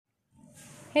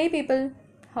Hey people,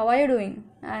 how are you doing?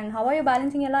 And how are you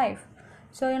balancing your life?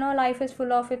 Life is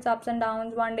full of its ups and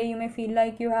downs. One day you may feel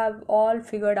like you have all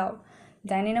figured out.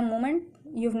 Then, in a moment,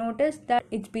 you've noticed that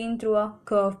it's been through a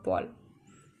curveball.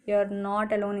 You're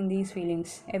not alone in these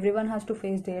feelings. Everyone has to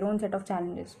face their own set of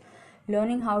challenges.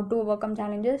 Learning how to overcome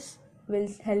challenges will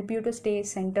help you to stay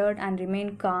centered and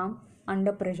remain calm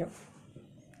under pressure.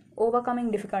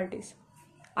 Overcoming difficulties.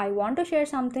 I want to share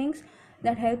some things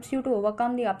that helps you to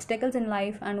overcome the obstacles in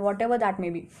life and whatever that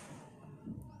may be.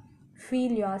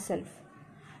 Feel yourself.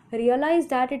 Realize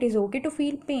that it is okay to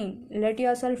feel pain. Let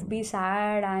yourself be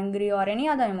sad, angry, or any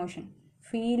other emotion.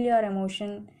 Feel your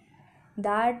emotion.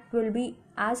 That will be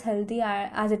as healthy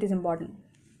as it is important.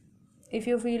 If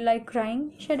you feel like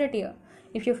crying, shed a tear.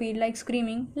 If you feel like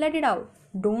screaming, let it out.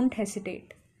 Don't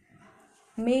hesitate.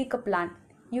 Make a plan.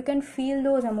 You can feel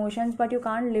those emotions, but you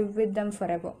can't live with them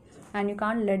forever, and you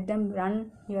can't let them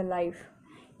run your life.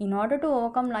 In order to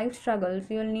overcome life struggles,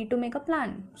 you'll need to make a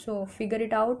plan. So, figure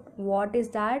it out what is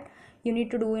that you need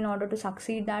to do in order to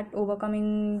succeed at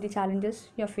overcoming the challenges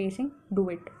you're facing. Do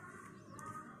it.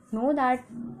 Know that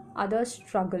others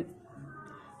struggle.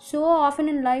 So often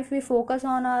in life, we focus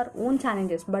on our own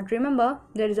challenges, but remember,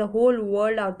 there is a whole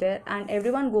world out there, and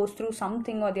everyone goes through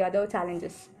something or the other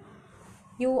challenges.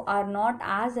 You are not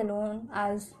as alone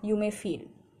as you may feel.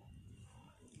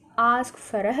 Ask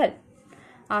for a help.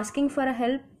 Asking for a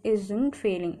help isn't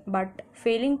failing, but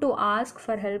failing to ask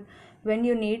for help when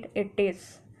you need it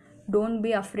is. Don't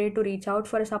be afraid to reach out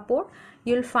for support.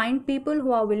 You'll find people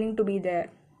who are willing to be there.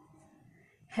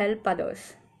 Help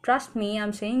others. Trust me,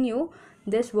 I'm saying you,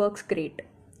 this works great.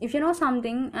 If you know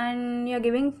something and you're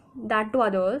giving that to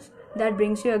others, that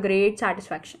brings you a great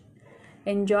satisfaction.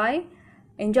 Enjoy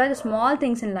Enjoy the small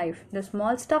things in life. The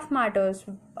small stuff matters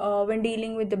when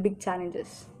dealing with the big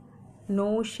challenges.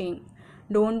 No shame.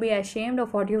 Don't be ashamed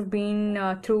of what you've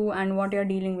been through and what you're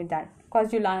dealing with that,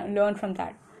 because you learn from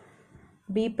that.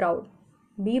 Be proud.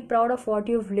 Be proud of what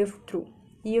you've lived through.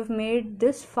 You've made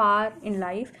this far in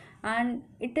life, and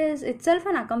it is itself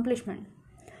an accomplishment.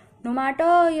 No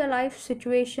matter your life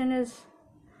situation is,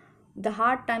 the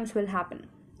hard times will happen,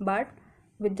 but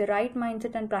with the right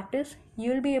mindset and practice,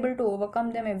 you'll be able to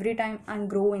overcome them every time and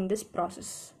grow in this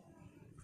process.